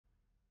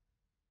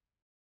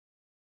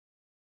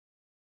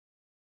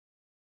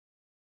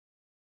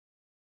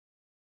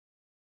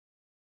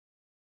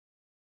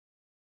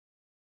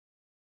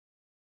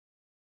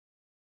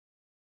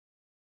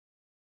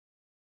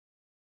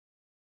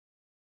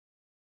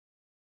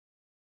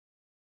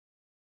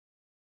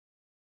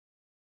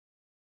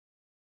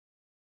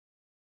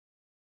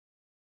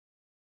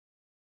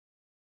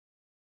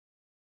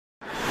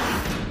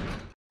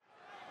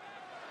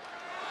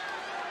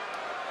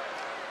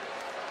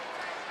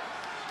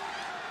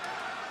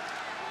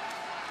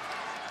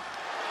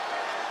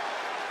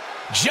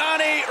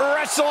Johnny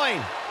Wrestling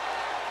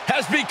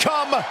has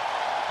become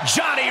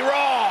Johnny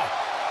Raw.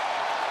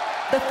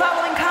 The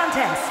following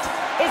contest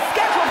is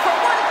scheduled for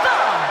one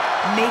fall.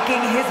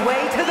 Making his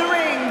way to the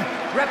ring,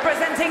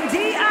 representing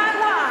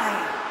DIY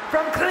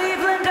from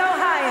Cleveland,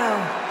 Ohio,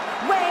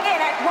 weighing in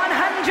at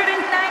 199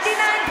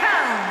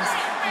 pounds,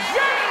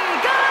 Johnny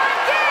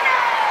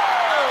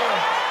Gargano!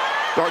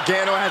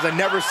 Gargano has a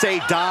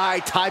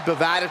never-say-die type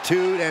of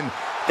attitude, and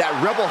that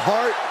rebel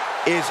heart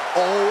is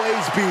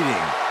always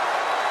beating.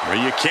 Well,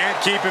 you can't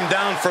keep him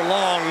down for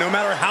long, no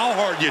matter how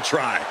hard you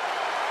try.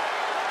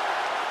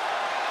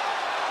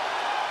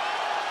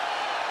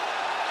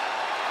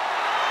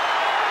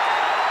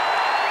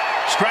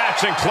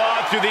 Scratch and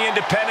clawed through the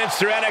independents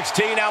through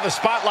NXT. Now the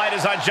spotlight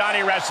is on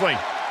Johnny Wrestling.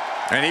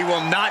 And he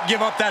will not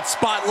give up that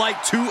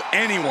spotlight to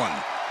anyone.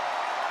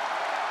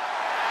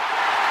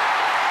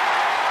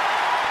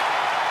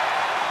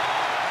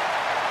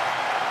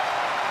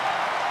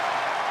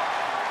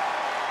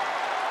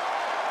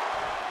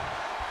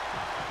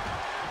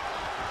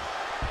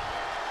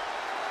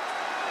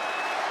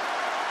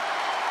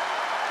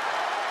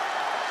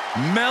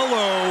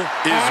 Mello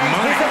is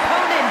money. His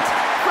opponent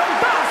from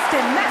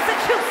Boston,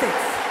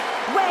 Massachusetts,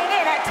 weighing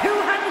in at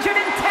 210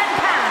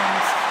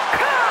 pounds,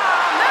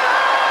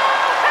 Carmelo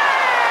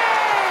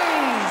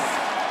Hayes!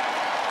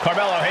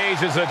 Carmelo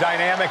Hayes is a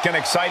dynamic and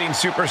exciting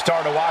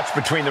superstar to watch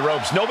between the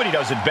ropes. Nobody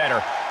does it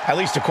better, at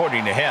least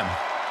according to him.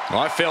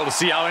 Well, I fail to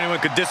see how anyone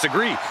could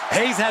disagree.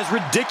 Hayes has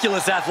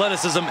ridiculous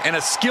athleticism and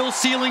a skill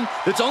ceiling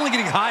that's only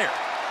getting higher.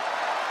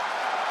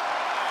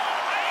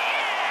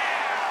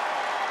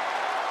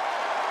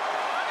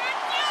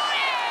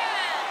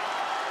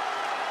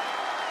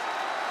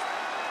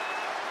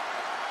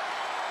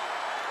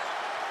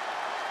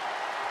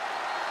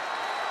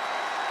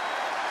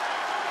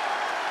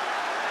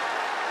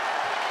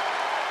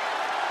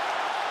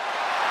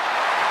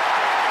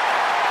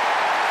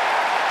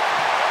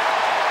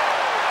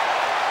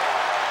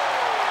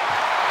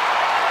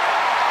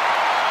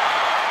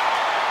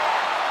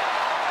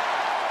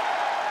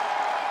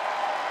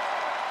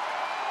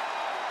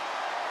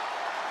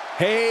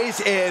 Hayes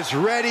is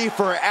ready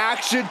for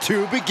action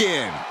to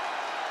begin.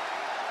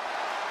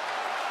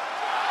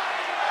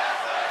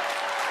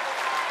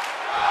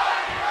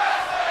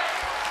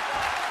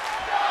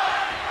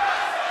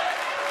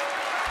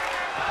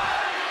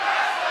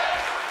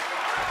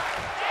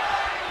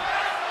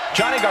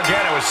 Johnny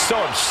Gargano is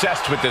so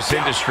obsessed with this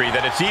industry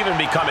that it's even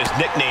become his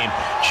nickname,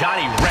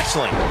 Johnny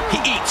Wrestling. He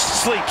eats,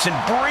 sleeps, and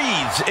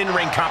breathes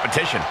in-ring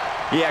competition.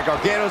 Yeah,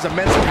 Gargano's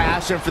immense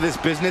passion for this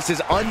business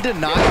is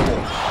undeniable,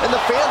 and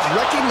the fans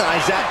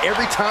recognize that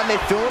every time they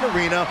fill an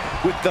arena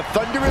with the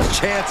thunderous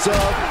chants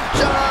of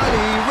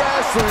Johnny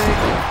Wrestling.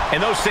 And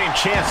those same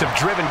chants have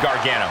driven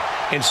Gargano,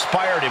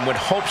 inspired him when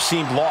hope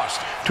seemed lost,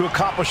 to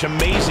accomplish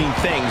amazing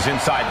things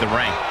inside the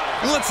ring.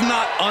 Let's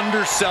not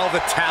undersell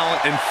the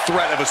talent and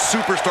threat of a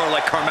superstar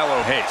like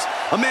Carmelo Hayes,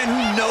 a man who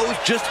knows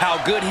just how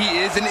good he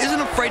is and isn't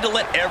afraid to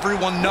let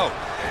everyone know.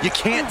 You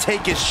can't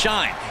take his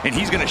shine, and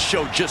he's going to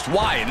show just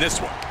why in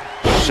this one.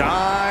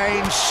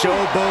 Shine,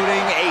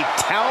 showboating, a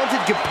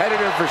talented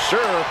competitor for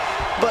sure,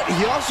 but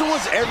he also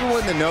wants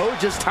everyone to know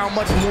just how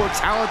much more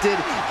talented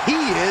he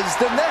is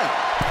than them.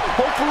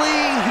 Hopefully,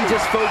 he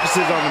just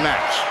focuses on the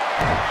match.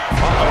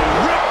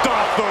 Ripped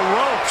off the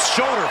ropes,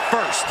 shoulder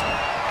first.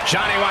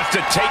 Johnny wants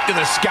to take to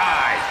the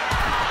sky.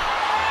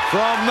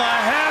 From the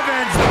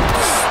heavens,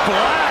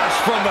 splash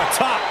from the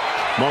top.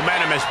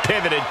 Momentum has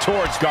pivoted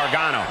towards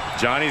Gargano.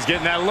 Johnny's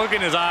getting that look in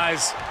his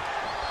eyes.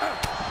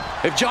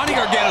 If Johnny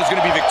Gargano is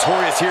going to be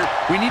victorious here,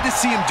 we need to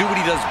see him do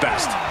what he does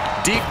best.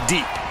 Dig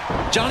deep.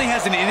 Johnny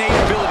has an innate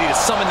ability to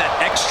summon that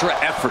extra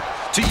effort,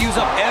 to use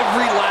up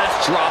every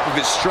last drop of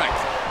his strength.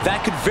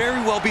 That could very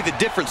well be the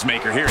difference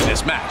maker here in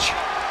this match.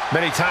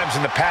 Many times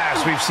in the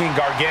past, we've seen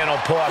Gargano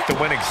pull out the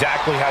win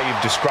exactly how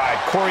you've described.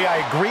 Corey,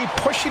 I agree,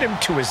 pushing him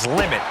to his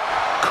limit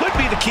could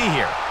be the key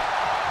here.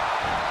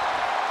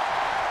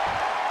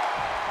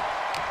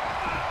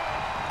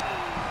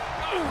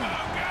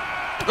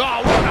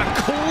 Oh, what a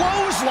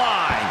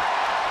clothesline!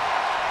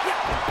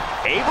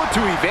 Able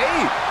to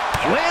evade,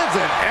 lands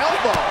an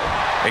elbow.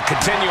 A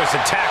continuous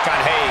attack on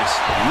Hayes.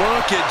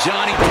 Look at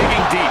Johnny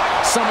digging deep,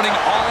 summoning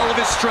all of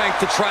his strength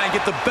to try and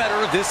get the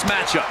better of this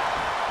matchup.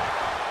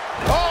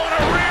 Oh, and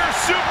a rear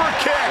super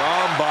kick!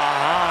 From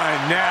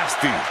behind,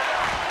 nasty.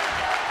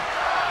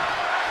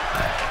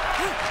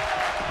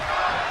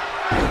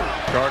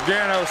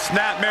 Gargano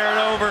snapmare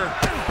it over.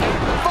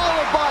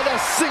 Followed by the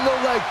single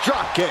leg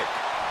drop kick.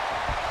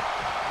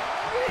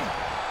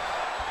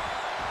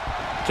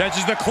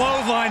 Catches the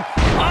clothesline.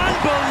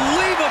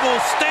 Unbelievable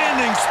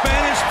standing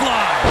Spanish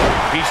fly.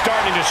 He's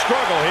starting to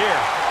struggle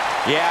here.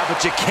 Yeah, but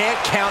you can't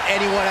count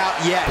anyone out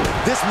yet.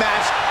 This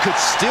match could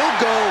still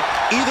go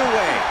either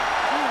way.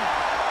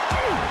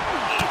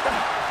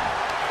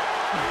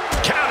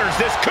 Counters,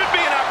 this could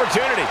be an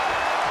opportunity.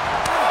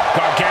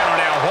 Gargano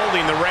now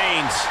holding the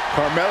reins.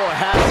 Carmelo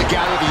has to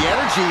gather the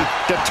energy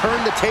to turn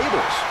the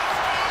tables.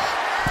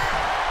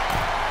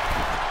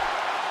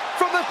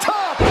 From the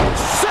top,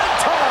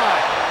 senton.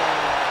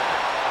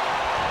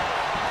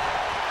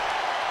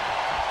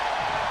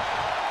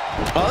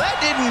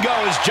 didn't go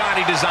as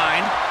Johnny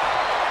designed.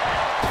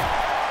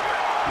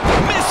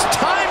 Missed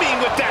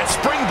timing with that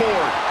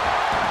springboard.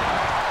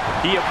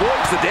 He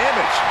avoids the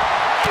damage.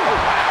 Oh,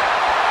 wow.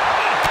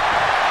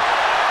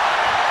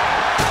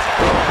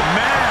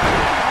 Man.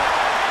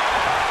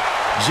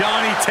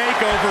 Johnny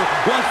Takeover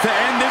wants to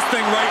end this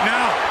thing right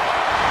now.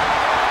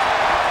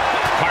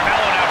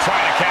 Carmelo now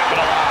trying to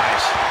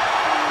capitalize.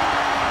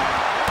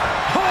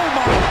 Oh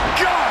my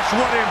gosh,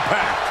 what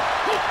impact.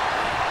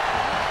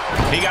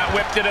 He got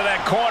whipped into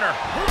that corner.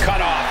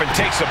 Cut off and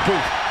takes a boot.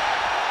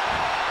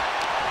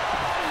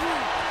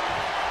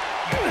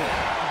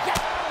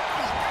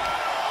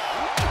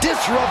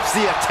 Disrupts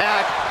the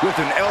attack with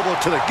an elbow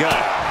to the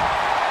gut.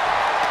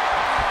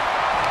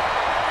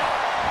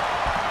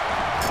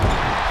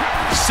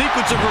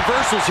 Sequence of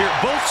reversals here.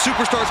 Both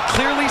superstars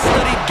clearly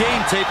studied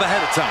game tape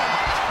ahead of time.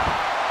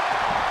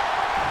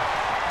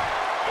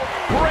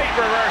 Great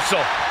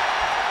reversal.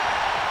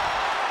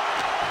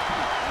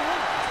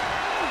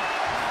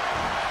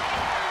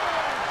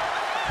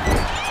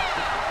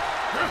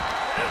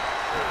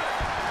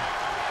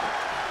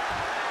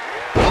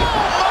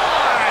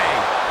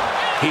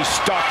 He's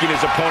stalking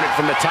his opponent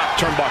from the top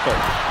turnbuckle.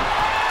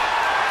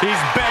 He's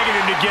begging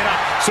him to get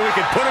up so he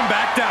can put him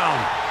back down.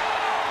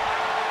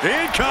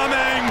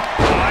 Incoming!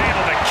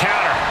 Able to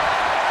counter.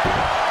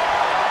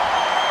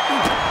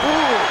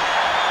 Ooh.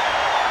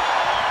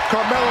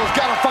 Carmelo's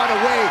got to find a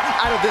way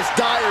out of this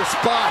dire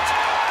spot.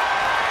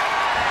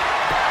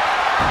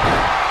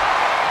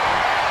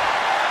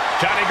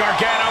 Johnny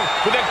Gargano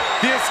with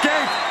the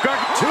escape.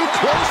 Too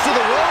close to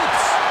the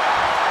ropes.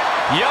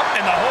 Yep,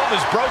 and the hold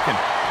is broken.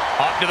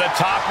 Up to the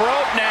top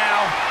rope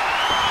now.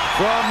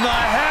 From the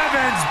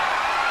heavens.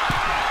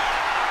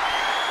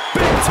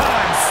 Big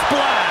time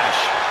splash.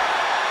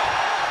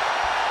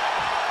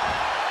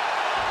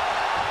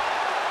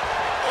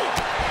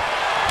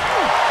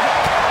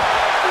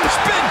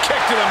 Spin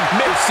kick to the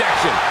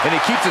midsection. And he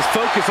keeps his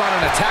focus on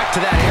an attack to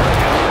that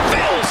area.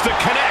 Fails to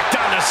connect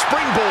on the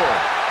springboard.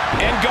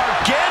 And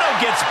Gargano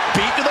gets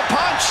beat to the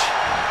punch.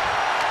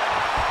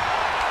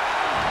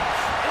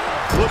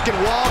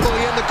 Looking wobbly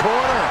in the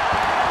corner.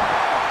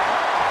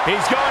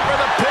 He's going for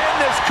the pin.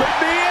 This could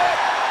be it.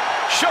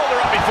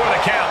 Shoulder up before the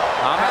count.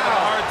 I'm having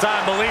a hard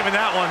time believing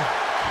that one.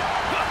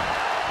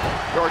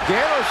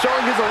 Gargano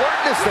showing his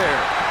alertness there.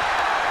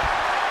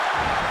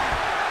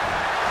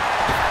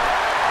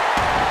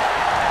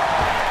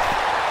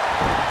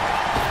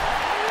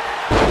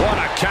 What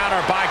a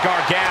counter by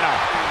Gargano.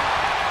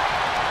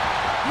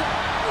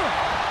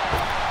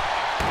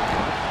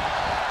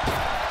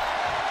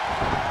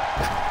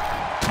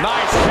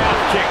 Nice calf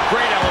kick.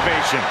 Great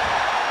elevation.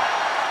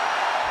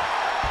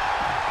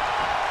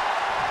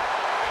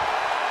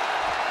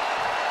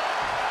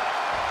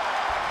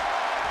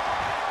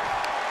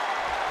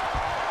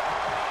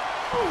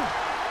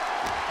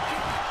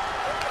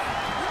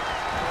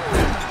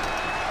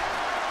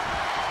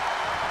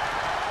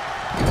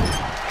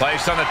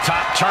 Placed on the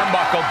top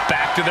turnbuckle,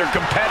 back to their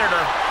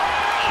competitor.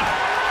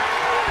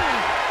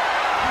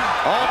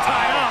 All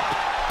tied up.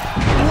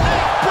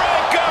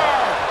 Breaker!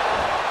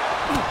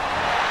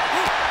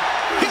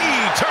 He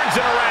turns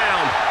it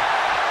around.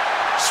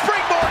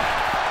 Springboard!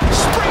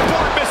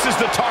 Springboard misses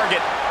the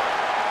target.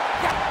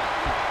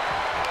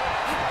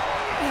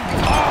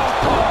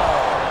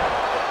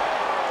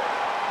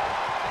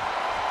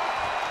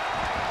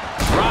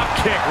 Drop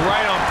kick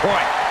right on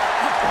point.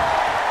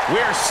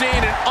 We're seeing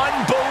an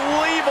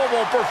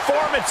unbelievable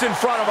performance in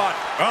front of us.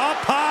 Up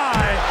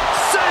high.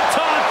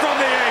 Senton from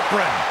the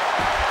apron.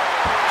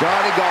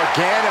 Johnny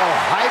Gargano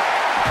hype.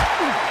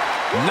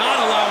 Not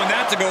allowing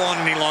that to go on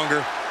any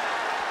longer.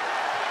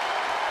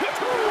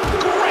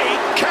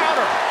 Great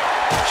counter.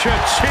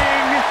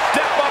 Cha-ching.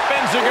 Step up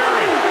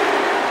enziguri.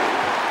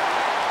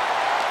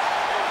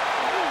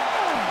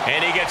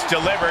 And he gets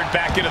delivered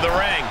back into the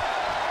ring.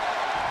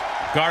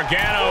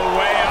 Gargano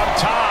way up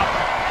top.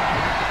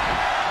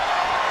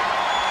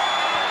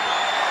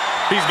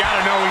 He's got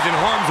to know he's in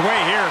harm's way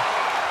here.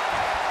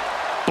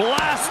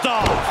 Blast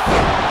off.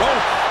 Oh.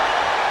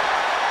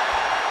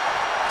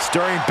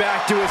 Stirring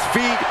back to his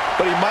feet,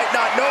 but he might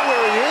not know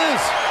where he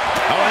is.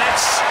 Oh, that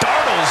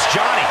startles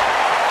Johnny.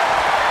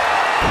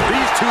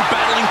 These two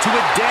battling to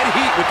a dead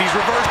heat with these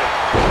reversals.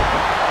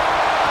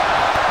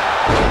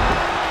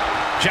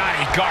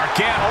 Johnny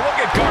Gargano, look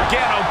at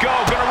Gargano go.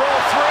 Gonna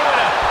roll through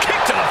and a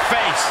kick to the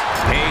face.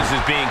 Hayes is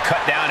being cut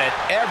down at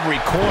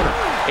every corner.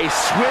 A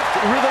swift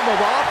rhythm of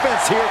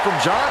offense here from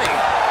Johnny.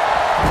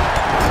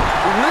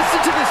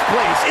 Listen to this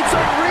place. It's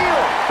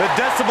unreal. The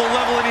decibel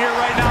level in here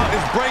right now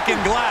is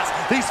breaking glass.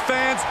 These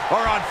fans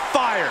are on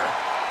fire.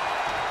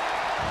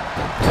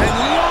 And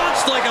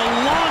launched like a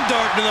lawn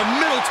dart to the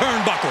middle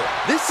turnbuckle.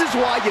 This is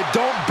why you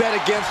don't bet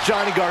against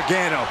Johnny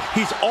Gargano.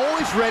 He's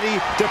always ready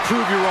to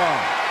prove you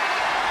wrong.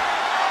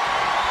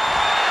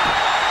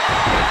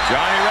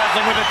 Johnny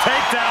wrestling with a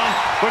takedown.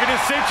 Look at this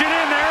cinching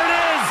in. There it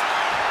is.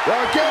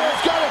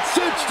 Gargano's got it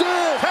cinched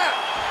in.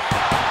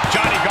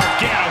 Johnny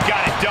Gargano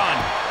got it done.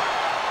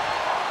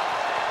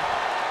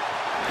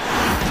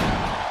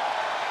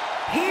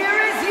 Here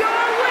is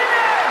your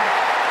winner,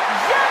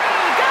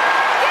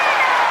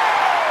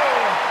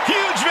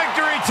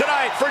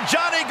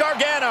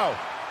 Gargano.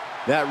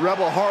 That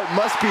rebel heart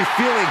must be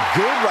feeling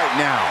good right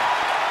now.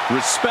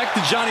 Respect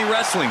to Johnny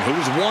Wrestling, who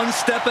was one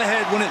step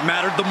ahead when it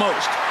mattered the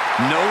most.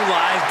 No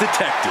lies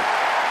detected.